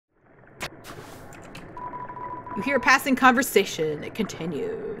You hear a passing conversation. It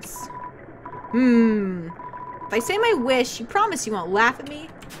continues. If I say my wish, you promise you won't laugh at me?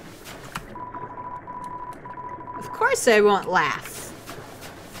 Of course I won't laugh.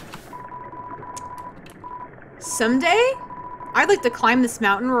 Someday, I'd like to climb this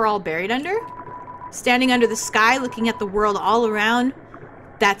mountain we're all buried under. Standing under the sky, looking at the world all around.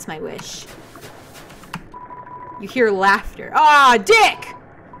 That's my wish. You hear laughter. Aw, Dick!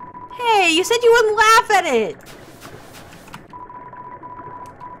 Hey, you said you wouldn't laugh at it!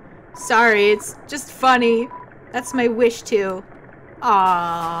 Sorry, it's just funny. That's my wish too.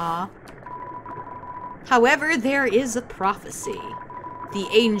 Aww. However, there is a prophecy. The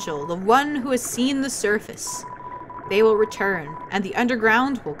angel, the one who has seen the surface. They will return, and the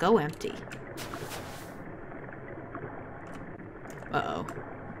underground will go empty. Uh-oh.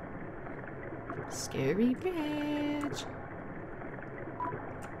 Scary bitch.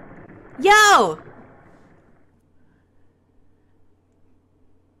 Yo!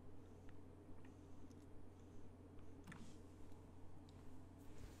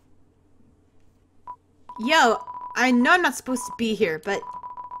 Yo, I know I'm not supposed to be here, but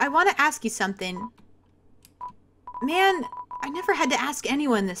I want to ask you something. Man, I never had to ask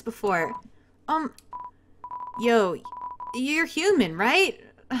anyone this before. Yo, you're human, right?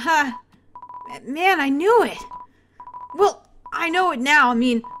 Man, I knew it. Well, I know it now. I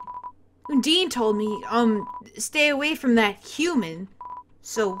mean, UNDYNE told me, stay away from that human.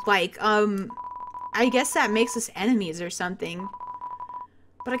 So, like, I guess that makes us enemies or something.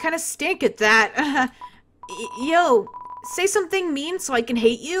 But I kind of stink at that. Yo, say something mean so I can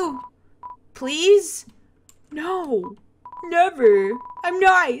hate you. Please? No. Never. I'm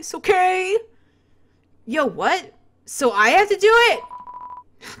nice, okay? Yo, what? So I have to do it?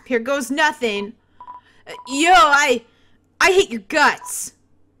 Here goes nothing. Yo, I hate your guts.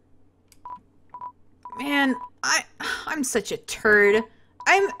 Man, I'm such a turd.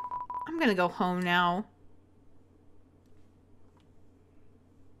 I'm gonna go home now.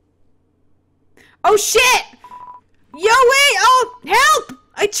 Oh shit! Yo, wait! Oh, help!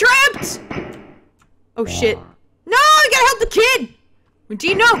 I tripped! Oh shit. No, I gotta help the kid!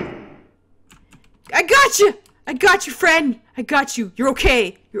 UNDYNE, no! I got you! I got you, friend! I got you. You're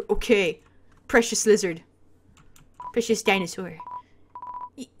okay. You're okay. Precious lizard. Precious dinosaur.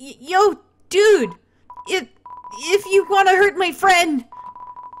 Yo, dude! If you want to hurt my friend,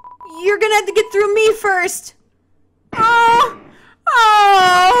 you're gonna have to get through me first. Oh!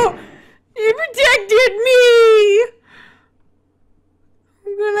 Oh! You protected me!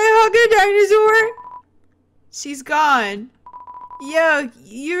 Can I hug a dinosaur? She's gone. Yo,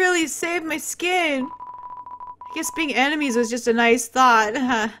 you really saved my skin. I guess being enemies was just a nice thought.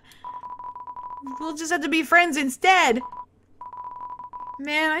 We'll just have to be friends instead.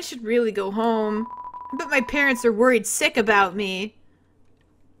 Man, I should really go home. I bet my parents are worried sick about me.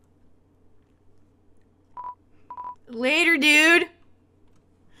 Later, dude.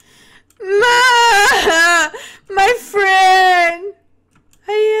 My friend!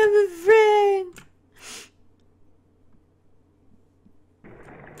 I have a friend!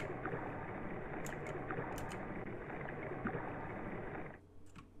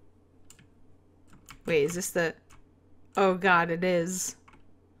 Wait, is this the... Oh god, it is.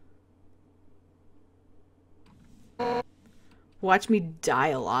 Watch me die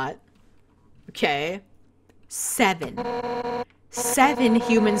a lot. Okay. 7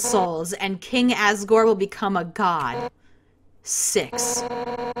 human souls, and King Asgore will become a god. 6.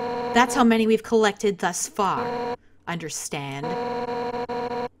 That's how many we've collected thus far. Understand?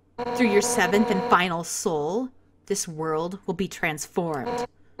 Through your 7th and final soul, this world will be transformed.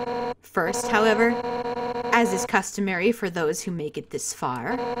 First, however, as is customary for those who make it this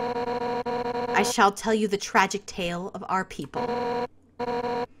far, I shall tell you the tragic tale of our people.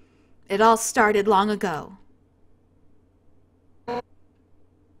 It all started long ago.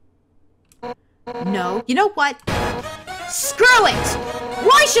 No, you know what? Screw it!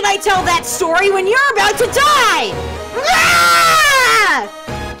 Why should I tell that story when you're about to die? Ah!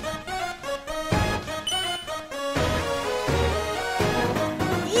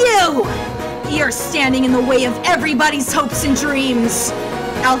 You're standing in the way of everybody's hopes and dreams.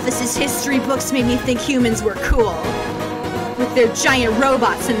 Alphys's history books made me think humans were cool, with their giant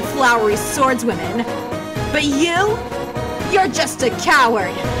robots and flowery swordswomen. But you're just a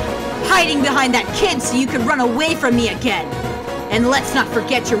coward, hiding behind that kid so you could run away from me again. And let's not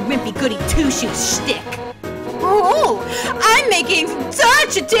forget your wimpy goody two-shoes shtick. Oh, I'm making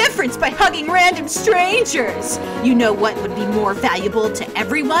such a difference by hugging random strangers. You know what would be more valuable to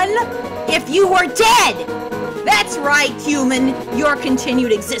everyone? If you were dead! That's right, human. Your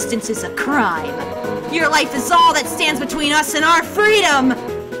continued existence is a crime. Your life is all that stands between us and our freedom.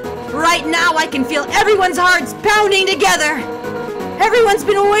 Right now, I can feel everyone's hearts pounding together. Everyone's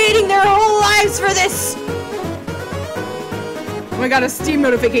been waiting their whole lives for this. Oh my god, a Steam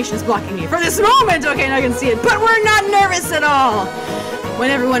notification is blocking me. For this moment! Okay, now I can see it. But we're not nervous at all. When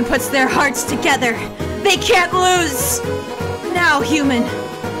everyone puts their hearts together, they can't lose. Now, human,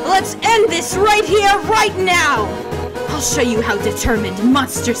 let's end this right here, right now. I'll show you how determined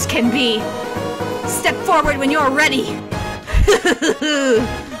monsters can be. Step forward when you're ready.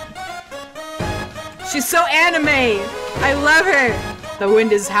 She's so anime. I love her. The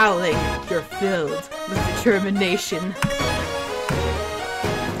wind is howling. You're filled with determination.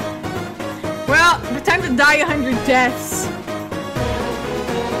 Well, time to die 100 deaths.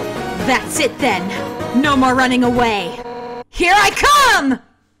 That's it then. No more running away. Here I come!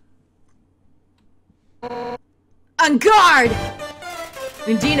 On guard!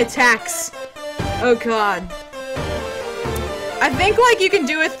 UNDYNE attacks. Oh god. I think like you can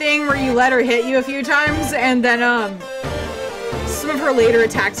do a thing where you let her hit you a few times and then some of her later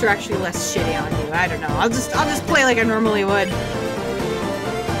attacks are actually less shitty on you. I don't know. I'll just play like I normally would.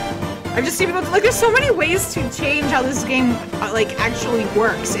 I've just seen people like there's so many ways to change how this game like actually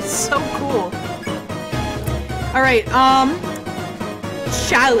works. It's so cool. Alright,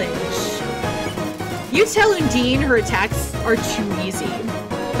 challenge. You tell UNDYNE her attacks are too easy.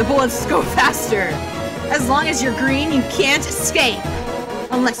 The bullets go faster. As long as you're green, you can't escape.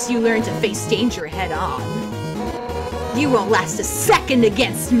 Unless you learn to face danger head on. You won't last a second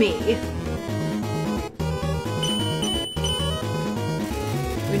against me.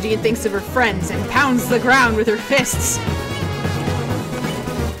 UNDYNE thinks of her friends and pounds the ground with her fists.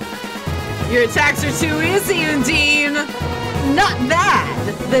 Your attacks are too easy, UNDYNE. Not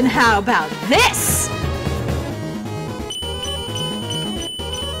bad. Then how about this?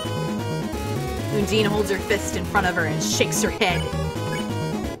 UNDYNE holds her fist in front of her and shakes her head.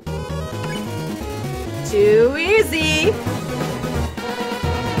 Too easy!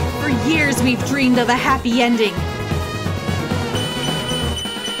 For years we've dreamed of a happy ending.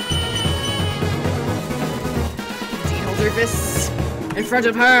 UNDYNE holds her fists in front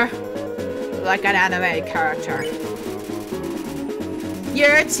of her like an anime character.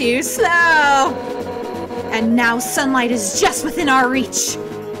 You're too slow! And now sunlight is just within our reach.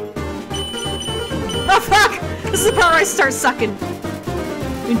 Oh fuck! This is the part where I start sucking.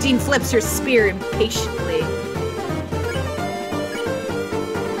 UNDYNE flips her spear impatiently.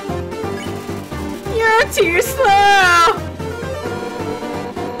 You're too slow!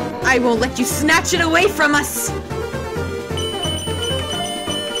 I won't let you snatch it away from us!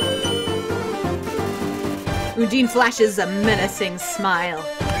 UNDYNE flashes a menacing smile.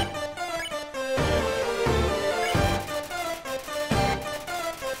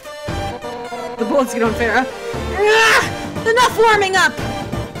 The bullets get on Farah. Enough warming up!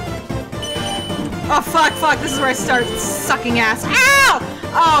 Oh fuck, fuck, this is where I start sucking ass. Ow!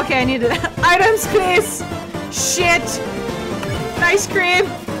 Oh, okay, I need it. Items, please! Shit! Ice cream!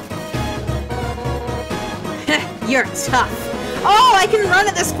 You're tough. Oh, I can run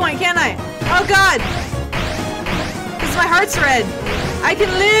at this point, can't I? Oh god! Because my heart's red. I can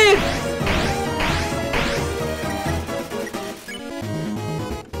live!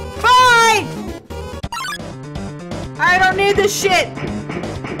 Bye! I don't need this shit!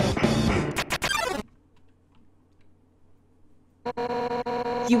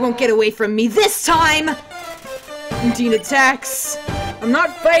 You won't get away from me this time! UNDYNE attacks. I'm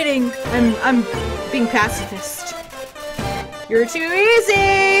not fighting. I'm being pacifist. You're too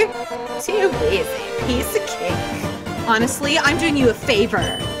easy! Too easy, piece of cake. Honestly, I'm doing you a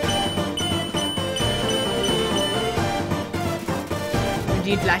favor.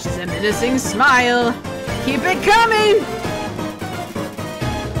 UNDYNE flashes a menacing smile. Keep it coming!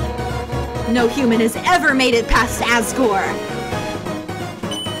 No human has ever made it past Asgore.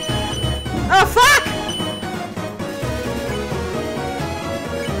 Oh, fuck!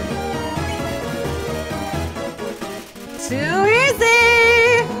 Too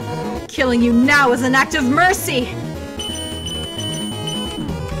easy! Killing you now is an act of mercy.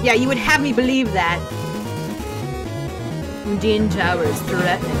 Yeah, you would have me believe that. UNDYNE towers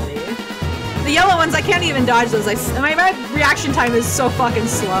threateningly. The yellow ones, I can't even dodge those. My reaction time is so fucking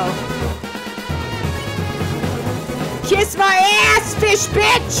slow. Kiss my ass, fish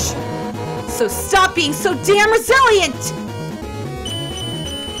bitch! So stop being so damn resilient!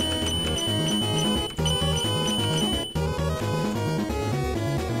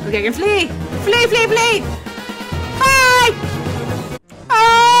 Okay, I can flee! Flee, flee, flee! Hi!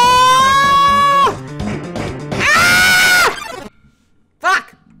 Oh! Ah!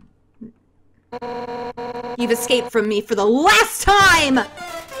 You've escaped from me for the last time!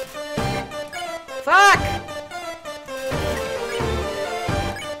 Fuck!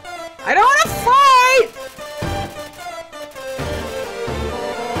 I don't wanna fight!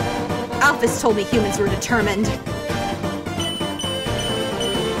 Alphys told me humans were determined.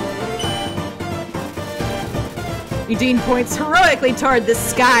 UNDYNE points heroically toward the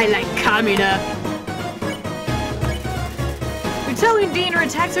sky like Kamina. You tell UNDYNE her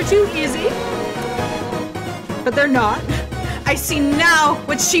attacks are too easy. But they're not. I see now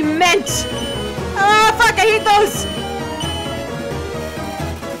what she meant! Ah, fuck, I hate those!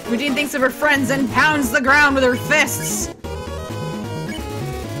 UNDYNE thinks of her friends and pounds the ground with her fists.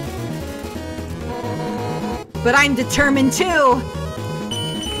 But I'm determined too!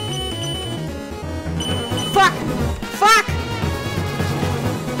 Fuck! Fuck!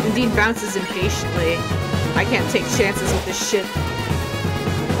 UNDYNE bounces impatiently. I can't take chances with this shit.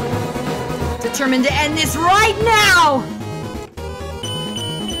 Determined to end this right now!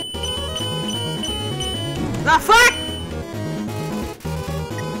 Ah, fuck!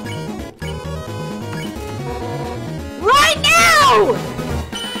 Right now!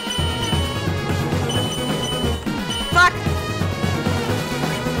 Fuck!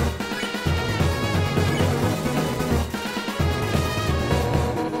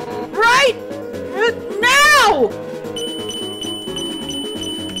 Right now!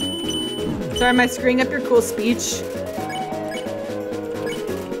 Sorry, am I screwing up your cool speech?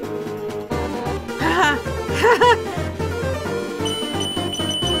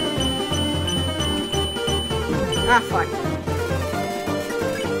 Ah, fuck.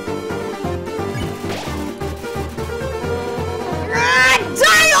 Ah,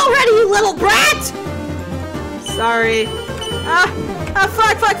 die already, you little brat! Sorry.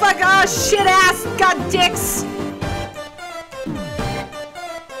 Fuck, fuck, fuck! Ah, shit ass! God dicks!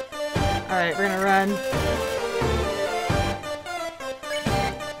 Alright, we're gonna run.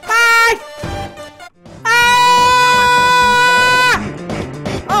 Bye! Ah!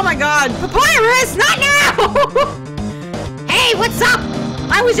 Oh my god! Papyrus! Not now! Hey, what's up?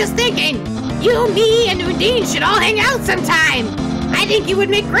 I was just thinking, you, me, and UNDYNE should all hang out sometime. I think you would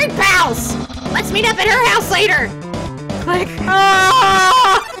make great pals. Let's meet up at her house later. Click.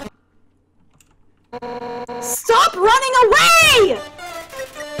 Ah! Stop running away!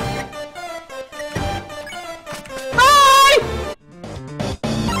 Bye!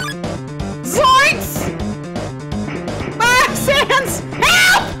 Zoinks! Ah, Sans!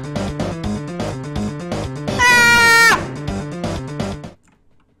 Help! Ah!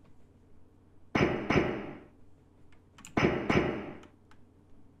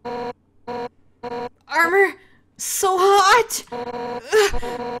 Armor, so hot!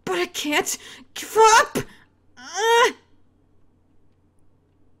 But I can't give up!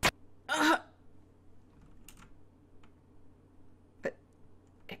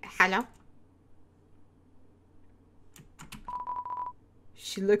 Hello?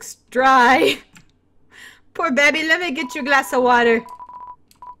 She looks dry. Poor baby, let me get you a glass of water.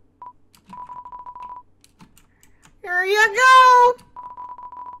 Here you go!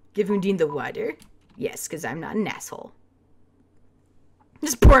 Give UNDYNE the water? Yes, because I'm not an asshole.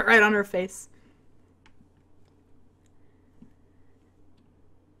 Just pour it right on her face.